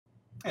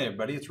Hey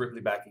everybody, it's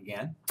Ripley back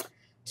again.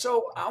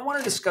 So I want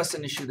to discuss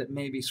an issue that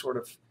may be sort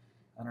of,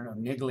 I don't know,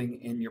 niggling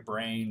in your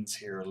brains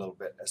here a little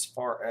bit as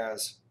far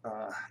as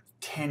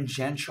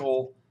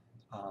tangential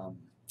um,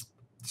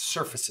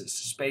 surfaces,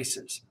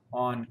 spaces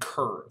on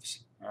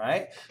curves. All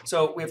right.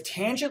 So we have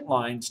tangent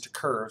lines to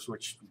curves,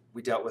 which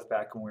we dealt with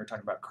back when we were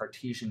talking about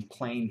Cartesian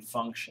plane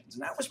functions.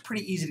 And that was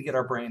pretty easy to get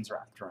our brains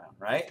wrapped around,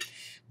 right?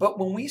 But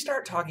when we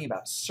start talking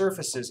about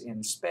surfaces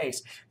in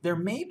space, there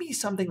may be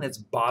something that's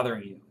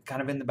bothering you,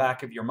 kind of in the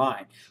back of your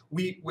mind.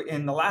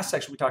 In the last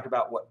section, we talked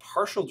about what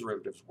partial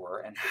derivatives were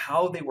and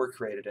how they were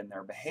created and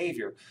their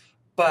behavior.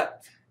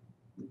 But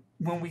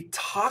when we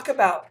talk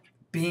about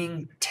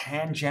being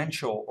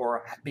tangential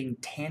or being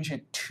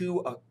tangent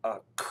to a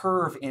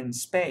curve in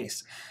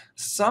space,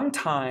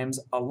 sometimes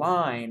a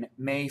line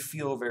may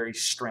feel very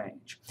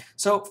strange.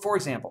 So for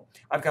example,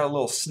 I've got a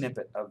little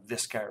snippet of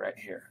this guy right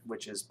here,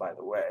 which is, by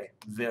the way,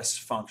 this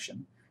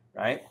function,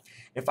 right?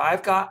 If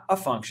I've got a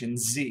function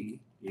z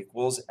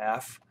equals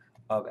f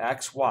of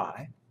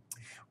xy,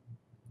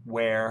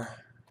 where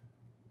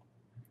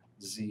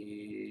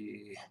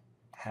z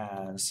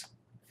has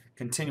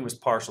continuous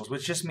partials,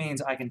 which just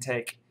means I can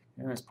take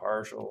continuous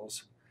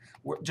partials,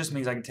 just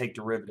means I can take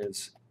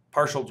derivatives,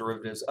 partial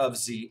derivatives of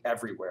z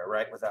everywhere,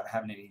 right, without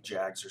having any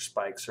jags or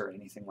spikes or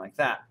anything like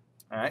that.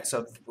 All right,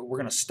 so we're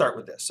going to start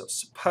with this. So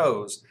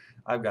suppose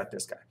I've got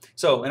this guy.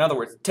 So in other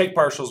words, take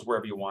partials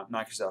wherever you want,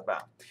 knock yourself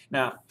out.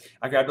 Now,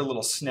 I grabbed a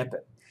little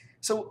snippet.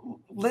 So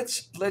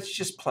let's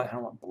just play. I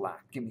don't want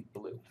black. Give me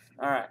blue.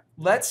 All right.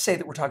 Let's say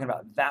that we're talking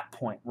about that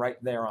point right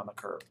there on the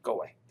curve. Go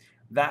away.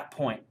 That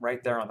point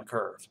right there on the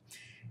curve.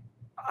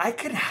 I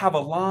could have a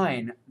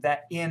line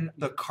that in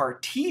the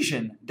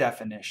Cartesian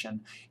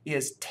definition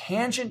is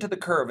tangent to the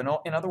curve.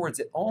 In other words,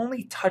 it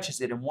only touches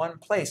it in one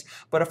place.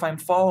 But if I'm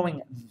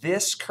following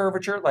this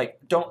curvature, like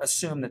don't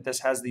assume that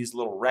this has these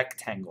little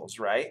rectangles,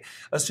 right?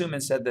 Assume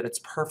instead that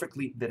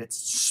it's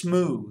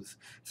smooth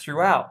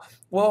throughout.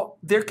 Well,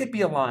 there could be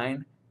a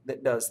line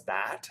that does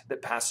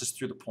that passes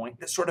through the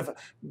point, that sort of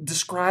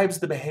describes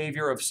the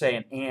behavior of, say,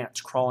 an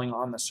ant crawling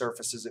on the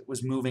surface as it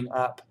was moving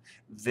up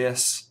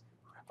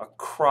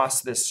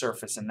across this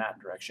surface in that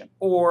direction.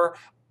 Or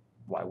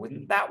why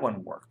wouldn't that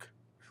one work?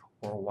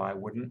 Or why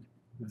wouldn't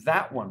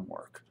that one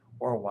work?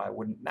 Or why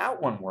wouldn't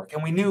that one work?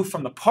 And we knew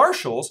from the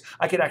partials,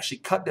 I could actually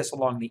cut this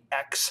along the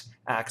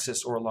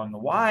x-axis or along the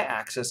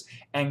y-axis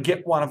and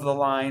get one of the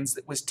lines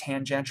that was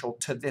tangential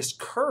to this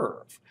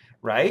curve,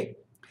 right?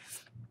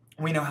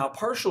 We know how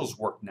partials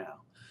work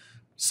now.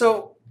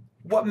 So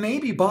what may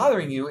be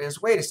bothering you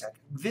is, wait a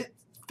second,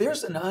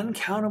 there's an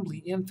uncountably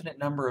infinite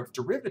number of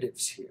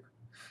derivatives here.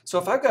 So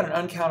if I've got an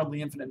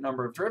uncountably infinite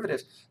number of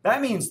derivatives,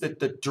 that means that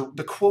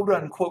the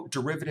quote-unquote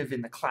derivative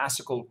in the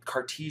classical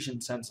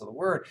Cartesian sense of the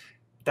word,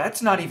 that's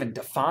not even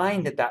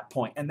defined at that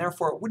point, and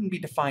therefore it wouldn't be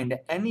defined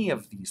at any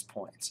of these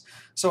points.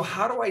 So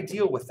how do I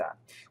deal with that?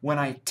 When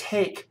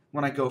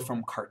I go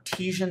from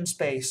Cartesian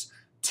space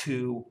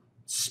to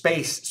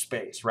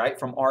space, right,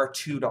 from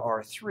R2 to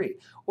R3,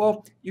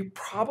 well, you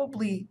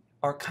probably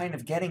are kind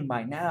of getting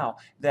by now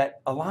that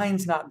a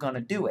line's not going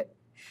to do it.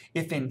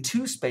 If in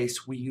 2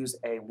 space we use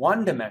a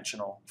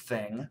one-dimensional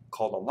thing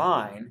called a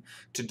line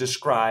to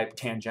describe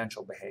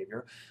tangential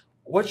behavior,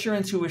 what's your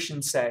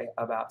intuition say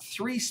about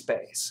 3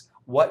 space?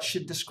 What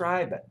should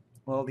describe it?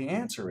 Well, the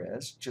answer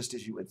is, just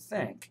as you would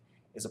think,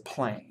 is a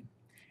plane.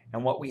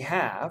 And what we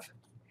have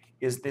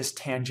is this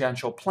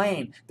tangential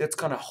plane that's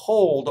going to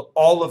hold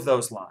all of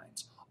those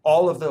lines.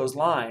 All of those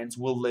lines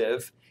will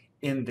live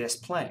in this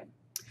plane.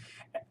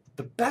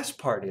 The best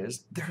part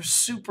is they're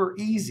super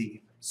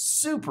easy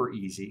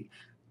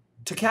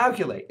to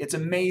calculate. It's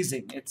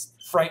amazing. It's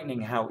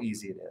frightening how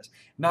easy it is.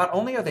 Not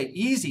only are they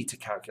easy to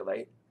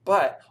calculate,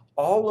 but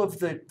all of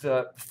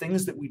the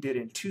things that we did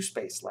in 2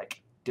 space,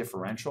 like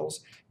differentials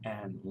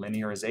and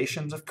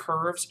linearizations of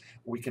curves,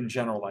 we can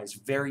generalize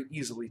very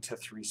easily to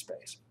 3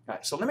 space. All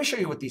right, so let me show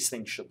you what these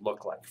things should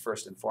look like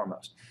first and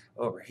foremost.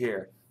 Over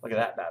here, look at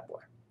that bad boy.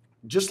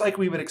 Just like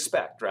we would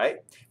expect, right?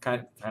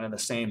 Kind of the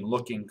same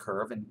looking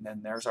curve, and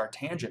then there's our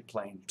tangent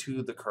plane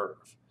to the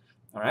curve.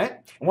 All right.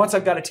 And once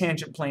I've got a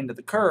tangent plane to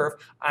the curve,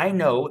 I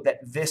know that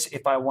this,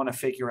 if I want to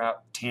figure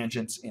out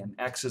tangents in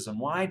x's and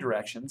y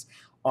directions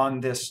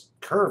on this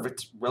curve,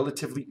 it's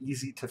relatively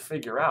easy to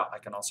figure out. I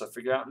can also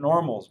figure out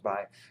normals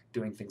by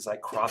doing things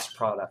like cross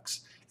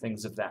products,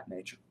 things of that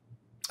nature.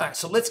 All right,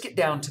 so let's get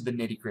down to the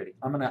nitty-gritty.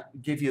 I'm going to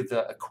give you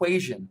the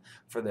equation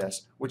for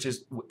this, which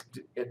is,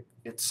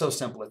 it's so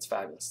simple, it's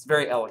fabulous. It's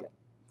very elegant.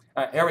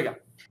 All right, here we go.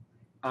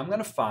 I'm going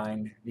to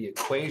find the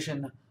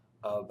equation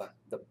of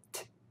the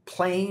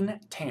plane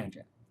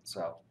tangent.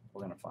 So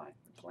we're going to find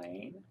the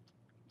plane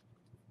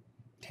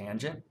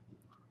tangent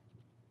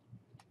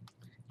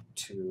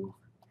to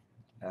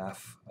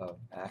f of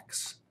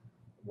x,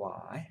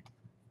 y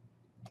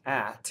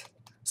at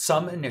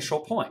some initial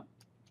point,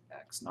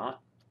 x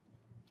naught,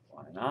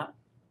 y naught,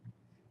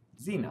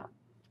 z naught.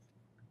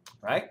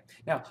 Right?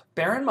 Now,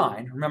 bear in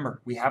mind,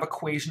 remember, we have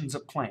equations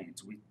of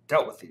planes. We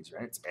dealt with these,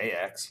 right? It's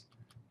ax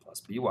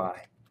plus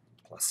by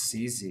plus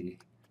cz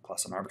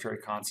plus an arbitrary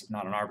constant,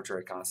 not an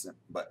arbitrary constant,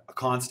 but a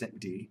constant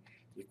d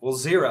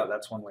equals 0.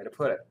 That's one way to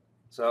put it.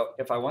 So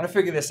if I want to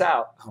figure this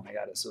out, oh my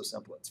God, it's so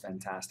simple. It's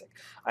fantastic.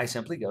 I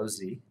simply go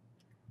z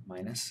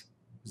minus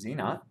z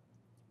naught,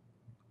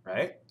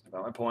 right?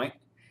 About my point.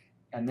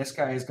 And this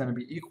guy is going to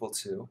be equal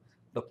to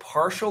the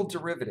partial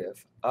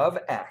derivative of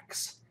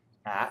x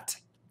at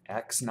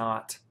x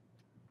naught,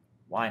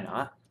 y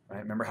naught, right?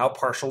 Remember how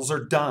partials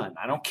are done.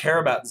 I don't care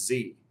about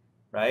z,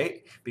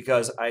 right?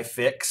 Because I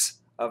fix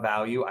a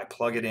value, I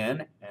plug it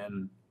in,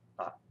 and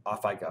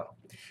off I go.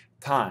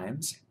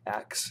 Times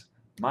x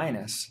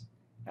minus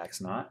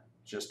x naught,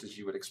 just as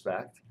you would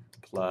expect,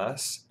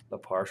 plus the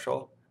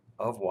partial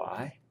of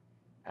y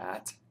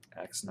at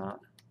x naught,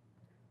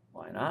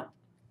 y naught,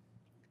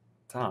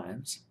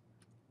 times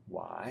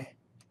y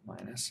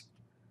minus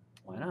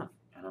y naught.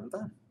 And I'm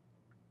done.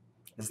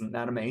 Isn't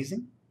that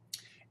amazing?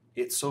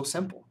 It's so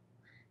simple.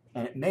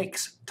 And it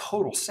makes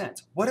total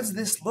sense. What does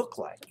this look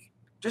like?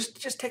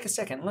 Just take a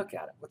second and look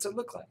at it. What's it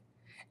look like?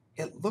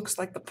 It looks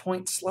like the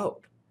point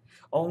slope.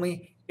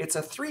 Only it's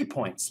a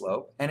 3-point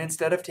slope, and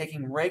instead of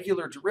taking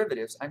regular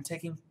derivatives, I'm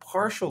taking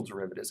partial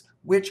derivatives,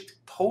 which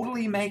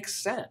totally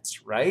makes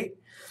sense, right?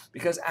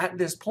 Because at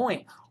this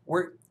point,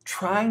 we're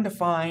trying to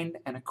find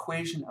an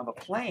equation of a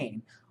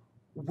plane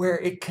where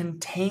it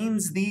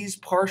contains these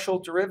partial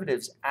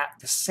derivatives at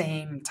the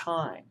same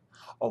time.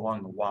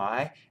 Along the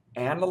y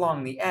and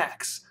along the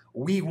x,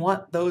 we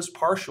want those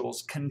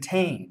partials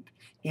contained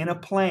in a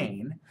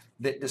plane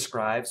that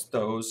describes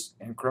those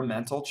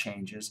incremental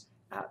changes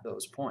at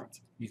those points.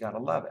 You gotta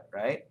love it,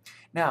 right?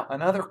 Now,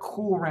 another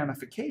cool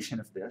ramification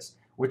of this,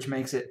 which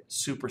makes it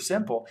super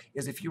simple,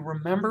 is if you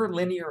remember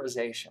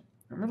linearization.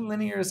 Remember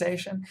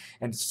linearization?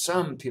 And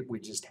some people, we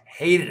just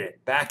hated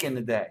it back in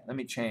the day. Let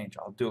me change.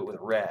 I'll do it with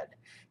red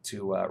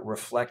to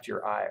reflect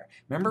your ire.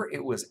 Remember,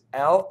 it was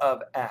L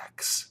of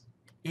x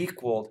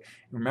equaled,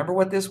 remember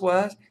what this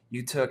was?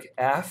 You took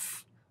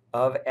f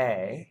of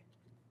a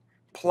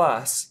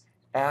plus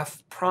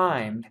f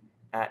primed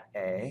at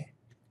a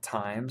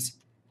times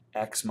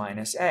x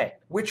minus a,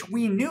 which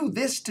we knew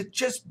this to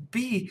just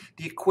be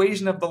the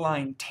equation of the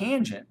line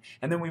tangent,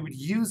 and then we would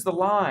use the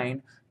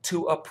line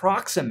to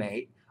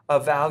approximate a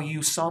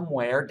value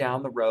somewhere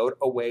down the road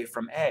away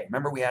from a.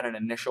 Remember, we had an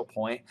initial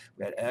point.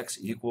 We had x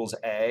equals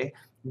a.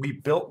 We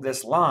built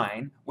this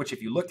line, which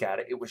if you look at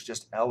it, it was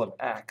just L of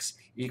x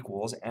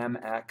equals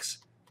mx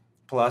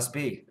plus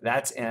b.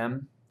 That's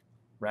m,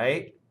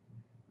 right?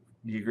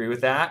 Do you agree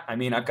with that? I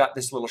mean, I've got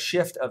this little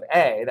shift of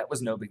a. That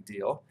was no big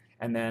deal.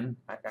 And then,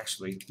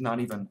 actually,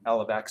 not even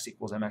L of x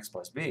equals mx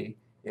plus b.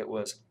 It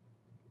was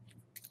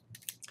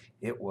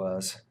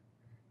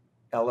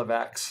L of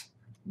x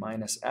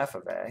minus f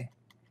of a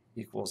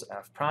equals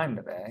f prime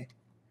of a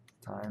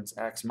times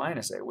x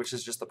minus a, which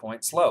is just the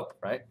point slope,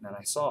 right? And then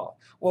I solve.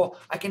 Well,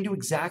 I can do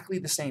exactly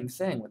the same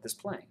thing with this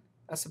plane.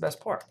 That's the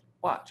best part.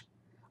 Watch.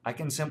 I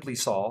can simply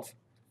solve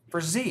for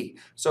z.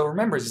 So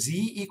remember,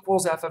 z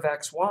equals f of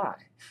x, y.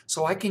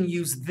 So I can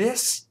use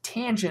this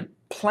tangent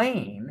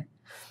plane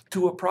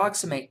to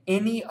approximate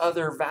any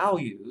other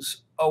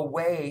values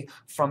away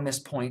from this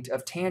point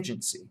of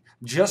tangency,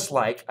 just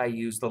like I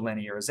use the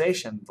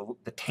linearization,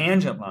 the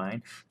tangent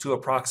line, to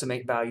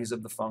approximate values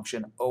of the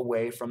function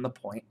away from the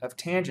point of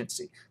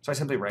tangency. So I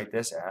simply write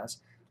this as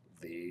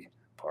the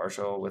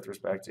partial with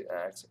respect to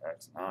x,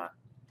 x naught,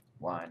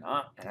 y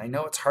naught. And I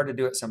know it's hard to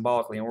do it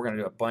symbolically, and we're going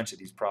to do a bunch of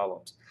these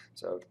problems.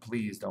 So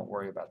please don't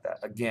worry about that.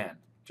 Again,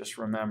 just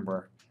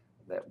remember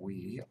that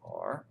we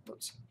are,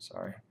 oops,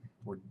 sorry,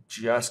 we're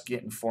just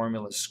getting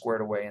formulas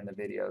squared away in the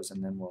videos,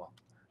 and then we'll,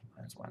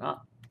 why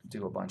not,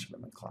 do a bunch of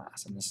them in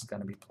class. And this is going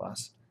to be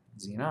plus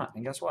z naught.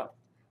 And guess what?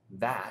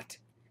 That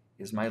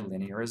is my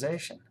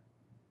linearization.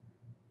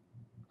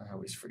 I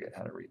always forget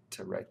how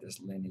to write this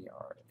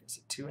linear. Is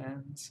it two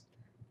n's?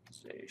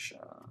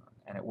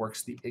 And it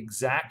works the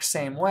exact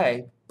same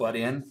way, but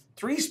in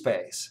 3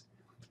 space,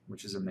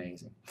 which is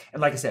amazing.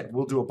 And like I said,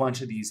 we'll do a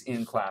bunch of these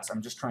in class.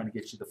 I'm just trying to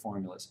get you the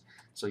formulas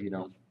so you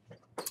don't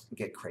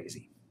get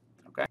crazy.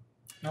 Okay?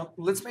 Now,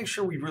 let's make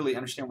sure we really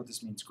understand what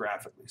this means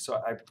graphically.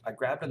 So I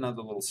grabbed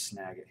another little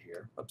snagit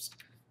here. Oops,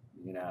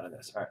 get out of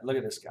this. All right, look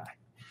at this guy.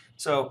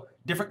 So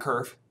different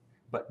curve,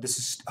 but this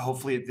is,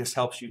 hopefully this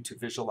helps you to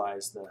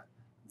visualize the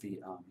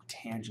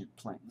tangent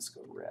plane. Let's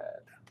go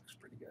red. Looks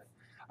pretty good.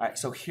 All right,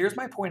 so here's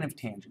my point of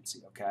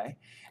tangency, okay?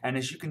 And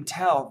as you can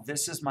tell,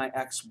 this is my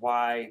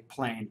xy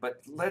plane,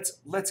 but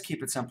let's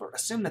keep it simpler.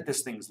 Assume that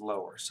this thing's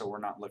lower, so we're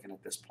not looking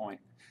at this point.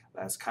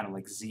 That's kind of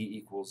like z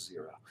equals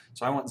 0.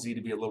 So I want z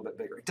to be a little bit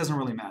bigger. It doesn't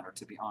really matter,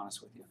 to be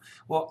honest with you.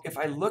 Well, if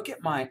I look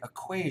at my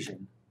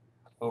equation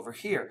over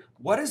here,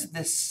 what does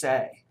this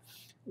say?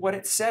 What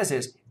it says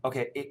is,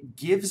 okay, it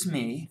gives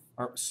me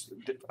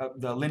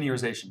the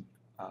linearization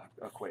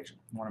equation.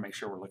 I want to make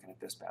sure we're looking at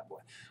this bad boy.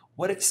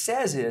 What it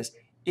says is,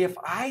 if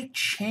I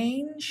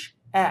change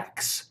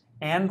x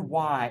and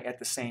y at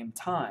the same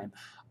time,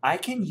 I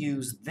can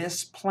use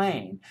this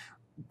plane.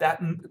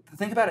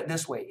 Think about it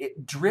this way.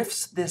 It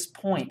drifts this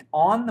point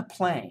on the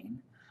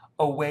plane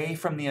away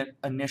from the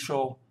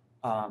initial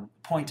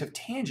point of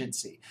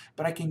tangency.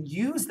 But I can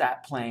use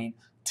that plane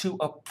to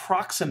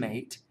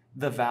approximate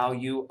the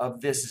value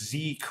of this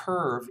z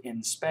curve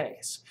in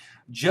space.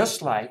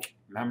 Just like,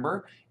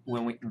 remember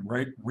when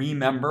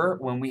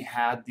we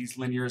had these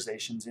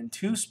linearizations in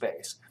 2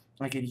 space.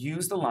 I could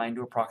use the line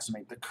to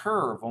approximate the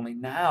curve, only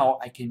now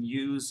I can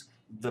use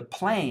the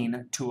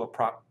plane to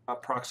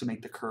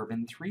approximate the curve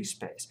in 3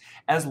 space,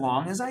 as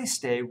long as I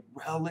stay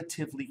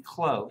relatively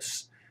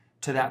close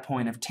to that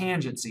point of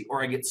tangency,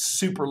 or I get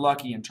super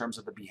lucky in terms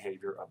of the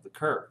behavior of the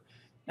curve.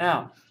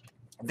 Now,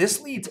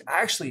 this leads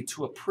actually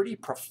to a pretty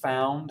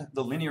profound,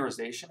 the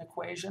linearization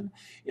equation,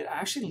 it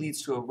actually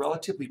leads to a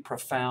relatively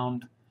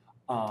profound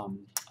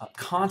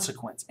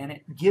consequence, and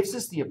it gives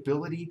us the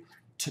ability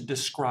to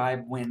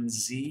describe when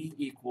z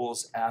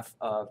equals f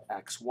of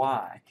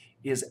xy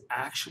is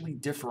actually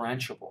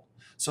differentiable.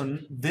 So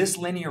this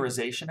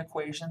linearization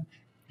equation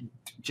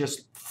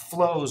just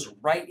flows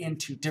right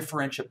into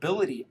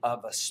differentiability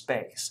of a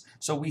space.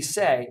 So we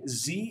say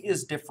z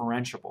is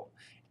differentiable,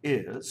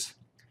 is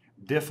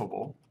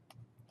diffable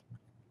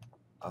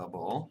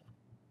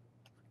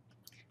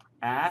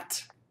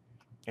at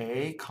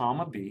a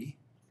comma b,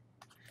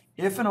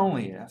 if and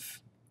only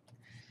if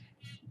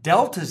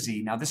delta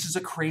z, now this is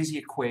a crazy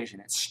equation,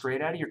 it's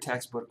straight out of your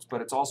textbooks, but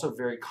it's also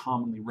very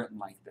commonly written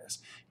like this,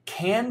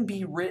 can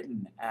be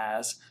written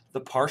as the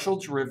partial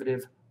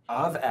derivative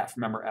of f,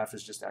 remember f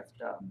is just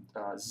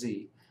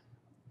z,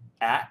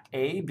 at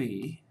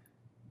ab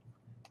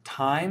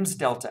times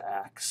delta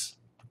x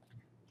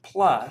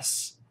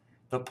plus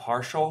the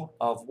partial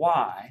of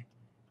y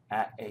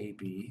at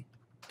ab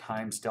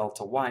times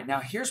delta y. Now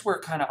here's where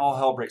kind of all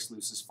hell breaks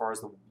loose as far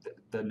as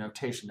the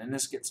notation, and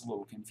this gets a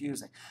little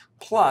confusing,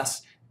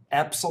 plus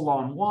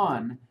epsilon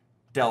 1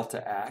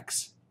 delta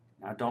x.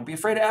 Now don't be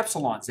afraid of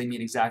epsilons, they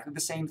mean exactly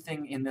the same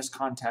thing in this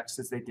context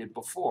as they did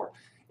before.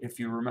 If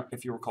you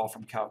recall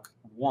from Calc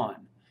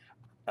 1,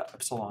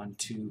 epsilon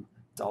 2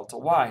 delta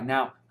y.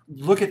 Now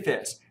look at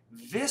this.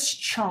 This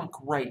chunk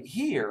right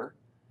here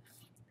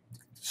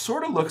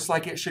sort of looks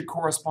like it should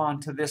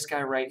correspond to this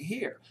guy right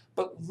here.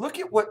 But look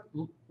at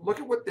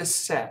what this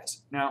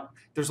says. Now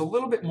there's a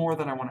little bit more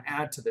that I want to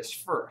add to this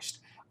first.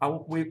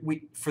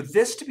 For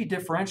this to be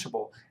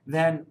differentiable,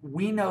 then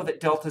we know that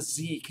delta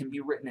z can be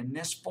written in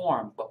this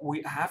form, but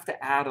we have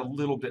to add a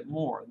little bit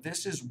more.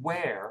 This is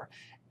where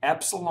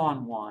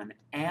epsilon 1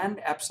 and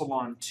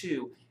epsilon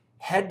 2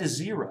 head to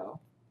 0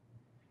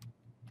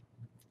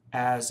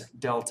 as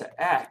delta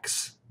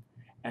x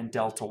and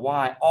delta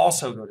y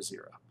also go to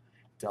 0.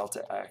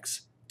 Delta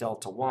x,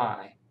 delta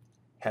y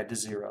head to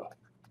 0.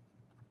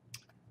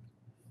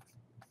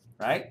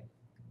 Right?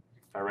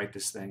 If I write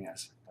this thing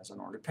as an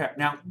ordered pair.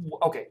 Now,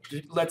 okay,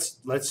 let's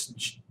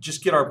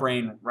just get our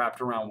brain wrapped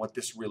around what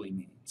this really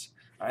means,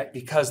 right?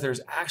 Because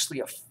there's actually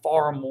a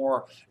far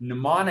more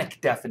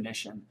mnemonic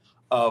definition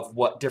of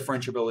what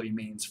differentiability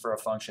means for a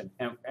function.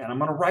 And I'm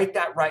going to write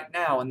that right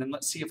now, and then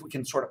let's see if we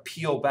can sort of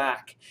peel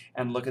back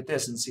and look at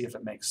this and see if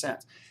it makes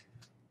sense.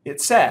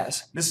 It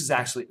says, this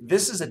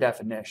is a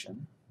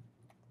definition,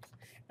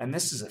 and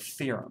this is a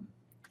theorem.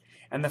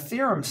 And the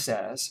theorem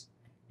says,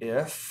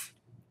 if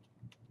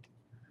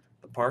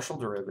the partial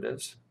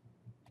derivatives,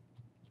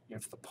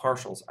 if the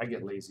partials, I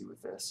get lazy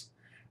with this,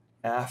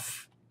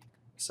 f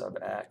sub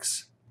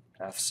x,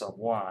 f sub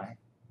y,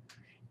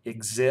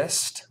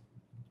 exist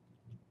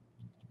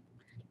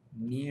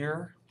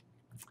near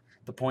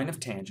the point of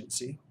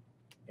tangency,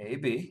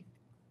 AB,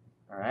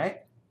 all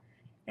right,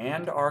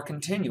 and are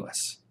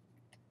continuous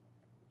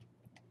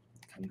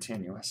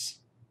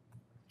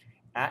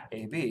at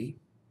AB,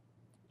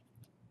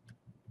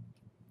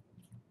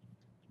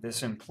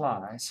 this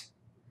implies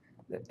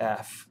that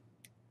f,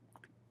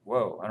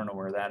 whoa, I don't know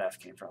where that f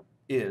came from,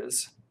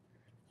 is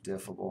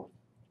diffable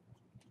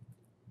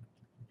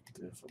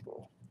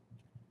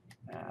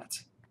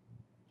at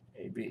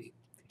AB.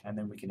 And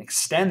then we can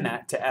extend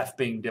that to f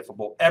being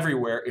diffable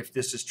everywhere if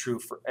this is true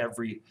for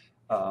every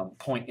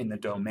point in the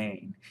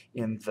domain,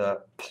 in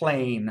the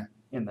plane,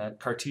 in the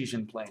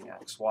Cartesian plane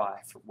xy,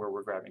 where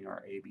we're grabbing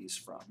our ABs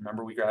from.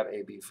 Remember, we grab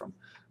AB from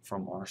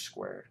r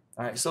squared.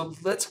 All right, so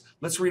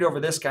let's read over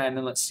this guy, and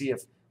then let's see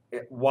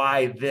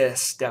why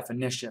this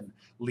definition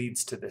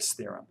leads to this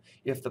theorem.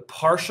 If the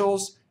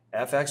partials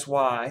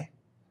fxy,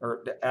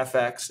 or the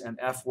fx and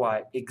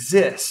fy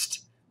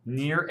exist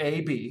near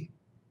AB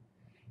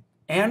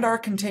and are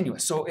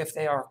continuous, so if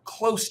they are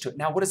close to it,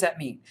 now what does that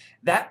mean?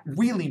 That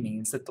really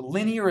means that the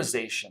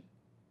linearization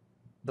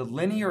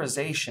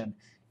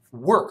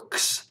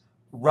works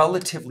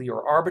relatively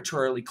or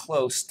arbitrarily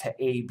close to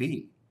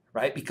AB,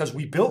 right? Because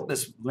we built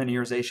this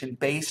linearization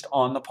based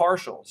on the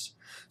partials.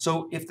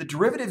 So if the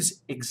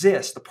derivatives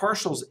exist, the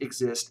partials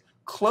exist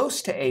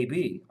close to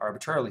AB,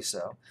 arbitrarily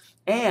so,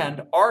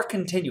 and are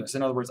continuous.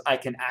 In other words, I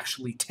can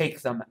actually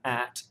take them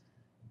at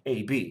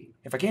AB.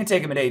 If I can't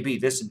take them at AB,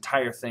 this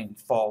entire thing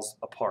falls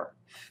apart.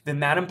 Then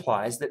that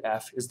implies that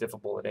f is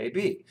diffable at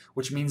AB,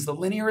 which means the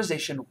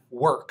linearization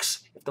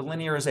works. If the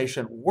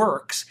linearization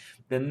works,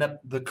 then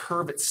the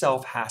curve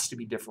itself has to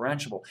be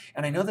differentiable.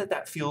 And I know that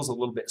that feels a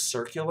little bit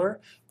circular,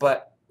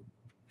 but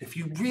if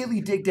you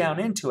really dig down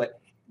into it,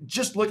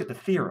 just look at the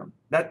theorem.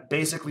 That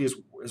basically is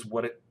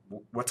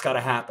what's got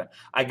to happen.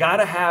 I got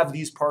to have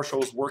these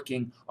partials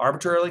working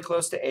arbitrarily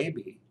close to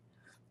AB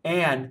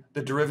and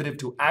the derivative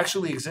to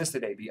actually exist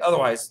at AB.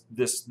 Otherwise,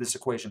 this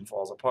equation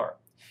falls apart.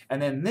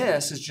 And then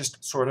this is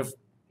just sort of,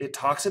 it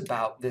talks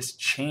about this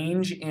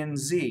change in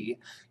Z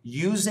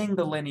using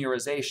the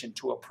linearization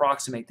to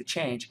approximate the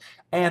change.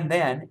 And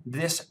then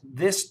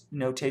this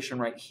notation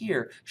right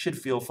here should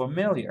feel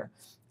familiar.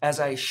 As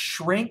I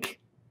shrink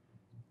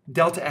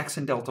delta x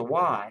and delta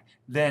y,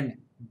 then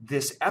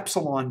this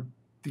epsilon,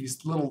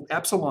 these little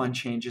epsilon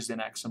changes in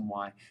x and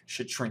y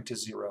should shrink to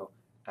 0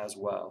 as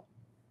well.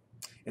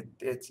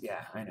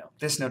 Yeah, I know.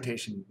 This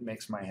notation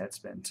makes my head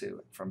spin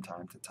too from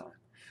time to time.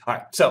 All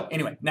right, so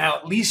anyway, now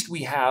at least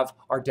we have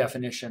our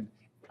definition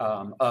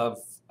of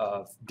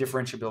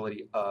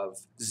differentiability of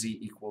z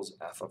equals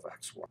f of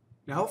xy.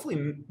 Now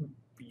hopefully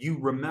you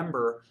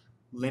remember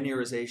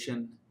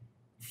linearization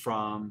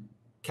from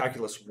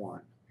Calculus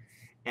 1.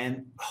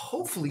 And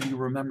hopefully you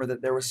remember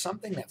that there was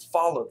something that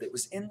followed that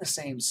was in the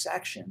same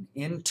section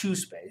in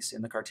 2-space,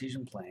 in the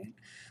Cartesian plane,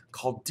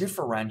 called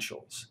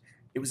differentials.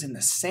 It was in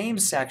the same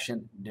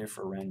section,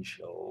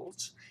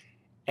 differentials,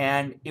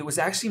 and it was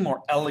actually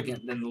more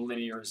elegant than the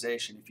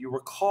linearization. If you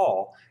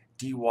recall,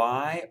 dy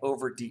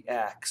over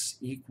dx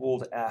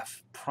equaled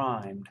f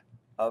primed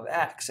of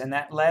x, and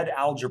that led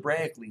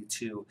algebraically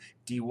to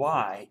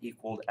dy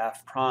equaled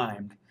f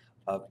primed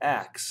of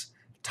x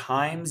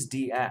times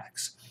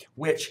dx,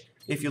 which,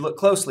 if you look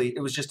closely,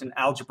 it was just an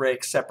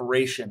algebraic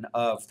separation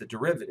of the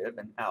derivative,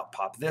 and out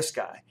popped this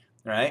guy.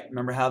 Right?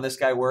 Remember how this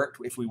guy worked?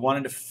 If we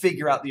wanted to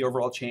figure out the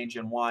overall change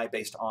in y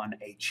based on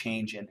a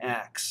change in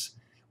x,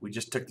 we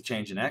just took the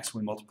change in x,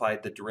 we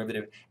multiplied the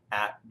derivative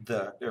at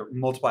the, or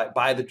multiply it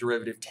by the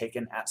derivative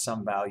taken at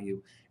some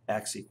value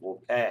x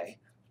equaled a,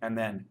 and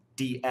then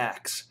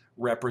dx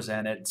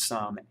represented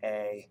some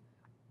a,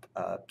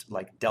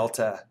 like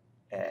delta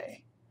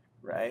a,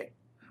 right?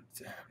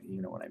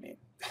 You know what I mean.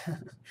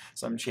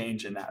 Some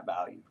change in that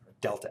value,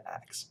 delta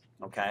x.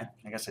 Okay,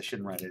 I guess I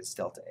shouldn't write it as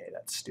delta a.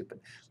 That's stupid.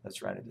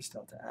 Let's write it as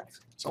delta x.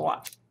 So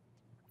watch.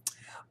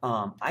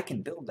 I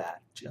can build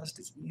that just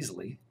as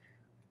easily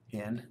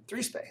in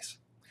 3-space.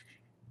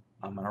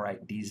 I'm going to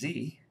write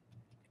dz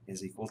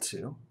is equal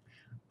to,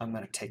 I'm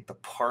going to take the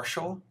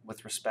partial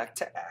with respect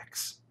to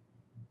x,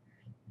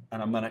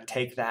 and I'm going to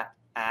take that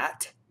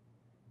at,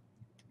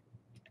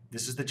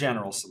 this is the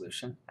general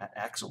solution, at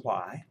x,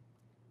 y,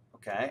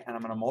 okay, and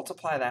I'm going to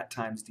multiply that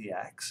times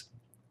dx.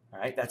 All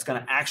right, that's going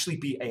to actually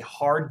be a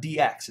hard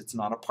dx. It's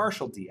not a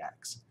partial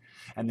dx.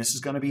 And this is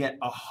going to be a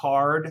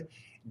hard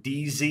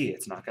dz.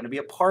 It's not going to be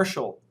a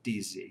partial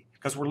dz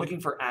because we're looking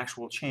for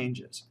actual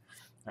changes.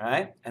 All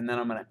right, and then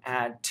I'm going to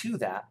add to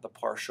that the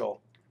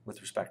partial with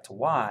respect to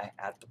y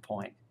at the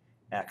point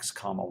x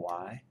comma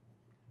y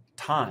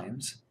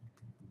times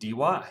dy.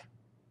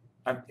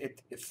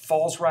 It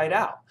falls right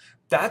out.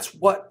 That's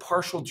what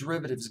partial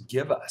derivatives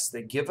give us.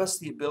 They give us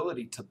the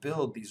ability to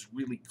build these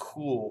really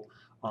cool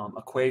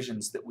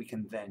equations that we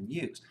can then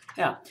use.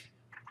 Now,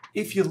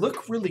 if you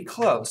look really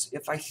close,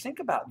 if I think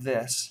about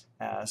this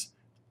as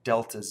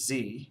delta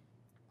z,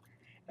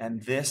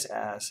 and this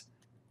as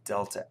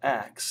delta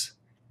x,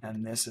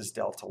 and this is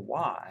delta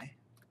y,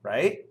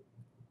 right?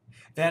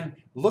 Then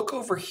look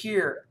over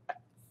here.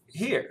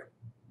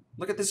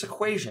 Look at this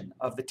equation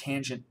of the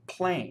tangent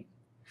plane.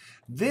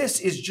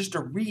 This is just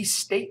a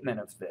restatement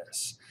of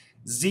this.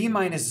 Z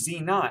minus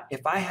Z naught,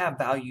 if I have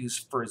values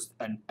for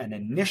an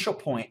initial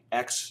point,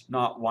 x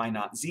naught, y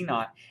naught, z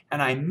naught,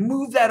 and I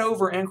move that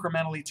over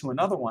incrementally to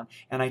another one,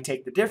 and I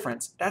take the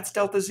difference, that's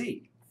delta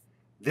z.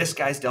 This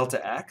guy's delta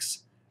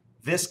x,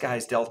 this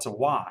guy's delta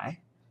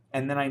y,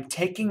 and then I'm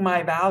taking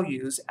my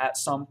values at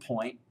some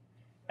point,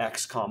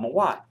 x comma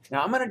y.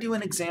 Now I'm going to do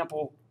an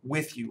example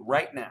with you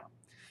right now,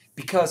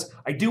 because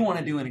I do want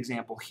to do an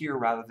example here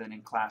rather than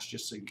in class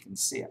just so you can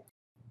see it.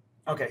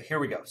 Okay, here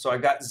we go. So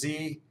I've got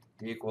z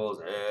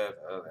equals f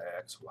of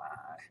x, y.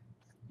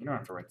 You don't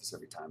have to write this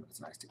every time, but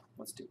it's nice to.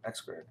 Let's do x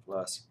squared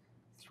plus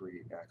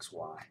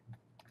 3xy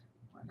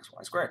minus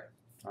y squared.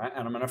 All right,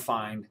 and I'm going to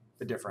find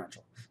the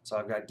differential. So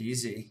I've got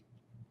dz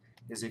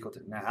is equal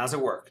to, now how's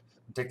it work?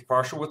 Take the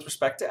partial with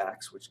respect to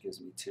x, which gives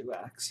me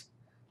 2x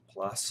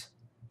plus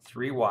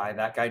 3y.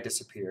 That guy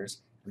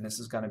disappears, and this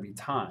is going to be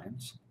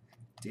times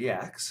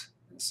dx.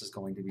 This is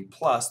going to be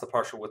plus the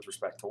partial with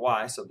respect to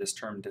y, so this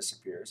term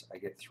disappears. I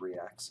get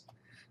 3x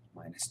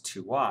minus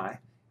 2y,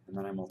 and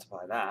then I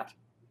multiply that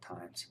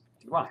times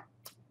dy.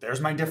 There's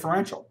my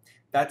differential.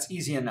 That's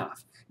easy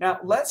enough.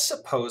 Now, let's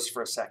suppose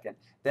for a second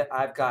that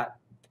I've got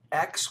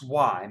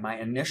xy, my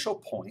initial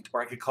point,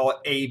 or I could call it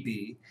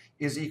AB,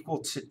 is equal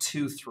to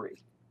 2,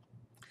 3.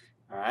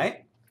 All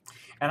right?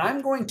 And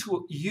I'm going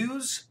to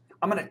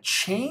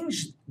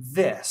change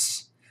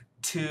this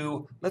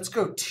to, let's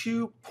go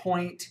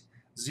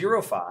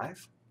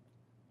 2.05,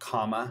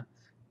 comma,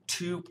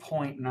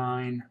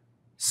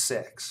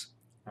 2.96.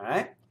 All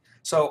right?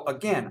 So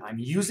again, I'm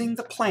using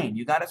the plane.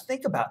 You got to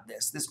think about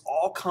this. This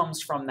all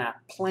comes from that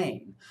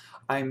plane.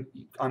 I'm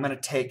going to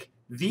take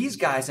these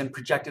guys and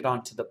project it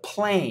onto the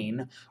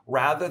plane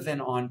rather than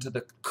onto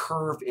the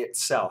curve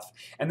itself.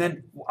 And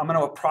then I'm going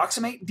to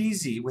approximate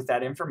dz with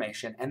that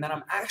information, and then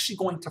I'm actually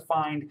going to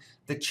find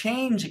the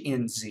change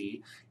in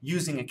z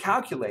using a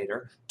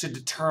calculator to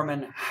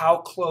determine how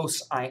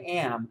close I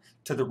am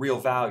to the real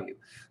value.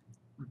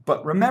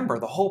 But remember,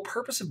 the whole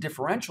purpose of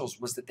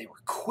differentials was that they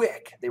were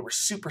quick. They were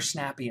super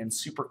snappy and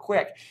super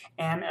quick.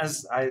 And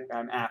as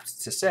I'm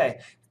apt to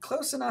say,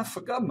 close enough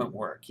for government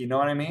work. You know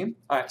what I mean?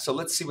 All right, so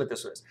let's see what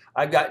this is.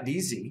 I've got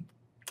dz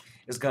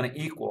is going to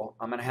equal,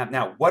 I'm going to have,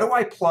 now, what do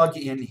I plug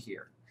in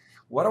here?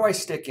 What do I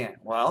stick in?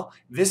 Well,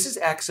 this is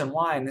x and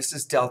y, and this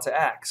is delta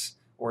x,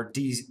 or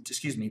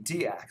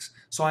dx.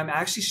 So I'm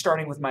actually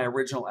starting with my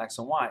original x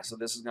and y. So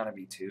this is going to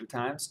be 2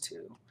 times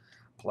 2.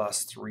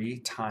 Plus 3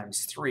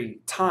 times 3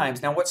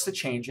 times, now what's the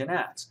change in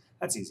x?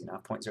 That's easy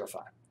enough,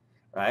 0.05,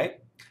 right?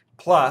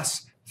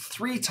 Plus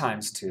 3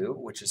 times 2,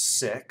 which is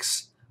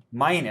 6,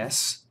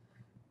 minus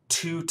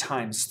 2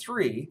 times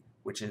 3,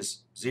 which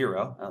is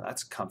 0. Oh,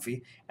 that's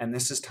comfy. And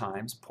this is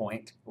times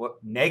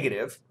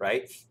negative,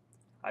 right?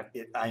 I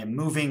am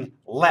moving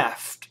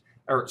left,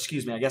 or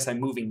excuse me, I guess I'm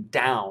moving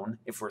down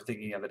if we're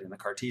thinking of it in the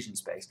Cartesian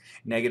space,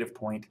 negative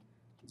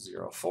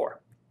 0.04, all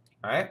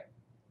right?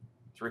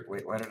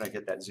 Wait, why did I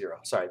get that 0?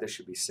 Sorry, this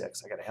should be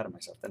 6. I got ahead of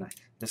myself, didn't I?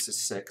 This is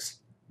 6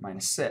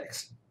 minus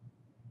 6.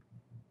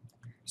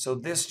 So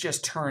this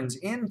just turns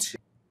into,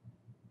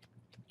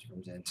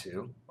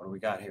 what do we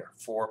got here?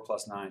 4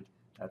 plus 9,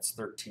 that's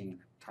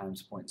 13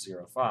 times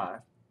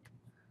 0.05,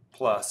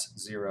 plus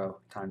 0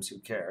 times who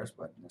cares,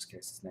 but in this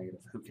case it's negative,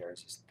 who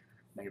cares, it's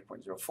negative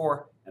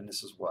 0.04, and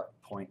this is what?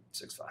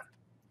 0.65.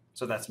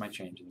 So that's my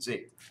change in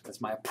z. That's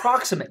my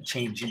approximate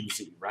change in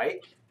z, right?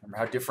 Remember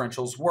how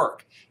differentials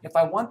work. If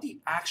I want the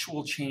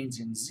actual change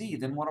in z,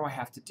 then what do I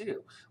have to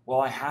do?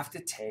 Well, I have to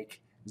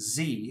take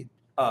z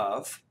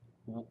of,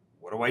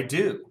 what do I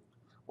do?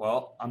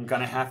 Well, I'm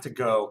going to have to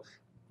go,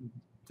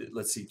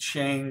 let's see,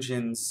 change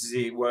in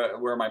z, where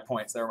are my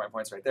points? There are my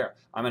points right there.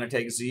 I'm going to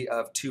take z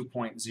of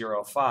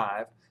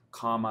 2.05,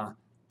 comma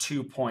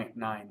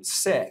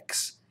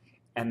 2.96,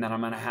 and then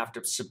I'm going to have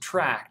to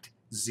subtract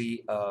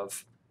z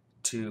of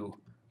 2,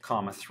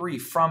 comma 3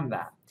 from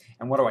that.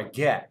 And what do I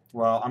get?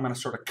 Well, I'm going to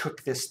sort of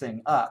cook this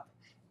thing up.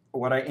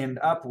 What I end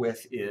up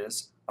with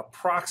is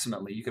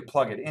approximately, you could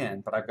plug it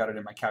in, but I've got it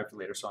in my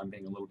calculator, so I'm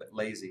being a little bit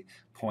lazy,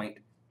 0.66449.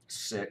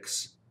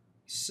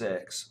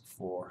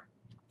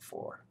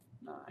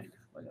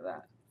 Look at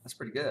that. That's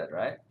pretty good,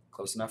 right?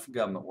 Close enough for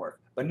government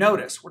work. But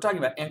notice, we're talking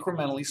about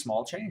incrementally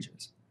small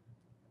changes,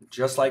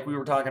 just like we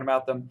were talking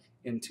about them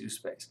in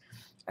 2-space.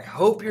 I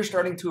hope you're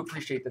starting to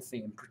appreciate the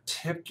theme,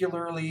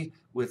 particularly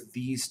with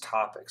these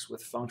topics,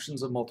 with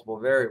functions of multiple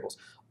variables.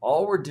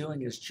 All we're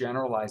doing is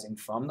generalizing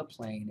from the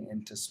plane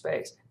into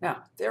space.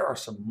 Now, there are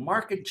some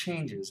marked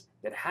changes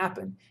that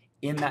happen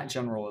in that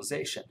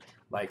generalization,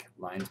 like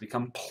lines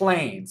become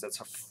planes.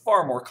 That's a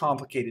far more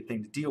complicated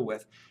thing to deal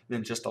with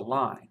than just a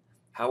line.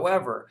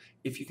 However,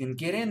 if you can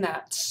get in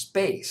that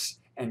space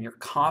and you're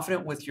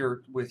confident with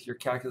your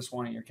Calculus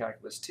 1 and your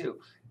Calculus 2,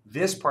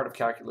 this part of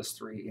Calculus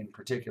 3 in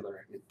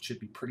particular, it should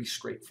be pretty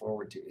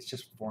straightforward to. It's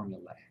just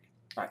formulaic.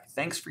 All right,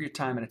 thanks for your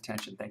time and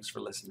attention. Thanks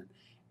for listening,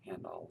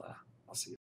 and I'll see you.